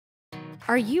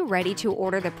Are you ready to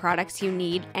order the products you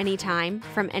need anytime,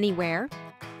 from anywhere?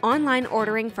 Online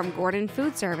ordering from Gordon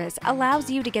Food Service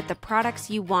allows you to get the products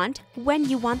you want when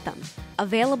you want them.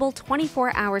 Available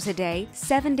 24 hours a day,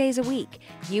 7 days a week,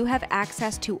 you have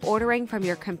access to ordering from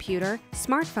your computer,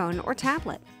 smartphone, or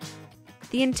tablet.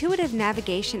 The intuitive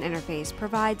navigation interface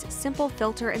provides simple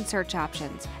filter and search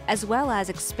options, as well as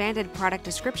expanded product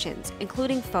descriptions,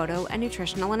 including photo and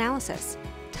nutritional analysis.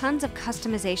 Tons of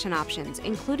customization options,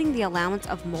 including the allowance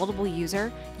of multiple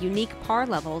user, unique PAR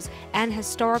levels, and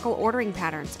historical ordering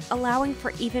patterns, allowing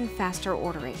for even faster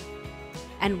ordering.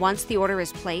 And once the order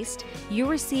is placed, you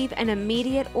receive an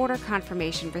immediate order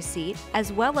confirmation receipt,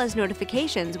 as well as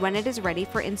notifications when it is ready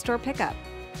for in-store pickup.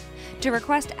 To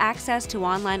request access to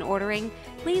online ordering,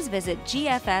 please visit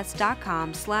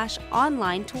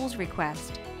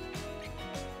gfs.com/online-tools-request.